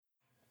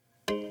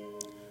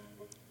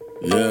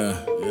Yeah.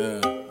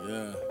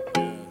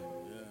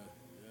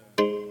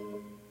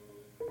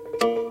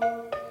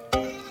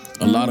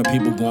 A lot of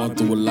people going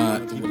through a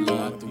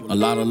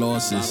lot of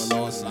losses.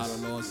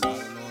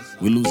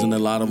 We losing a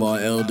lot of our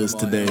elders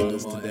today.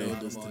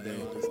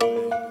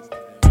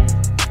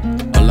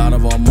 A lot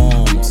of our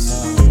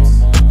moms,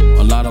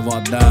 a lot of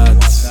our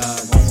dads,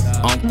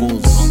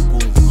 uncles.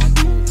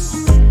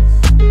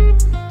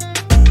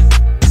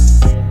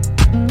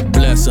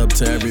 Bless up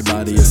to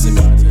everybody,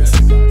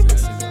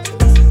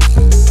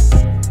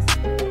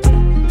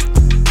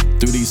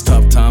 through these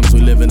tough times we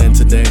living in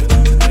today.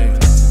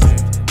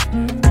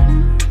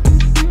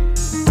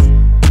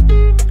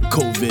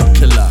 COVID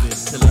killer.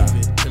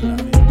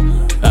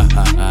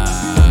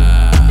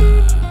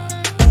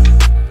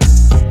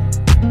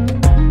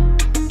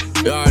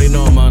 You already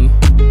know, man.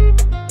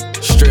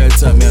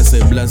 Straight up, me I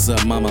say bless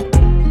up, mama.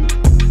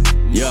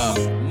 Yeah,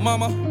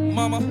 mama.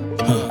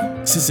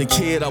 Since a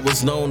kid I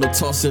was known to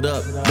toss it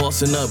up,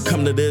 bossing up,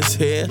 come to this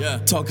here.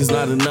 Talk is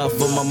not enough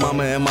for my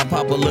mama and my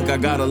papa. Look, I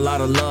got a lot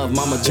of love.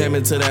 Mama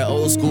jamming to that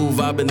old school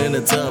vibing in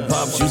the tub.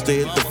 Pops used to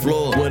hit the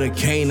floor with a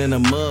cane and a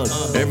mug.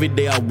 Every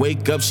day I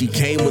wake up, she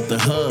came with the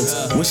hugs.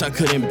 Wish I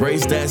could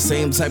embrace that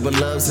same type of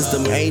love since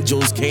them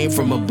angels came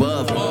from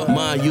above.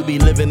 Ma, you be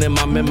living in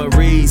my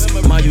memories.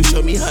 Ma, you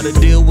show me how to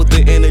deal with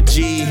the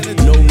energy.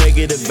 No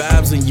negative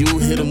vibes and you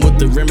hit them with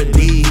the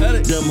remedy.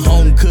 Them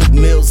home cooked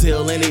meals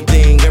heal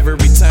anything every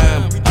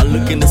time. I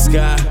look in the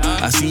sky,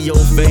 I see your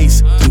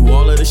face through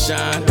all of the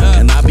shine,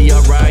 and I be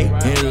alright.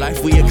 In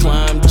life we a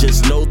climb,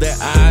 just know that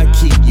I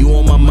keep you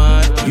on my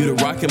mind. You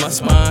the rock in my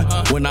spine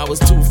when I was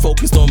too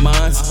focused on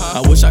mine.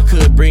 I wish I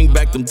could bring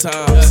back them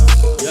times.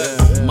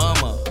 Yeah,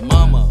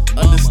 mama,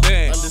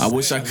 understand. I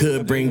wish I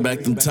could bring back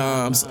them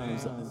times.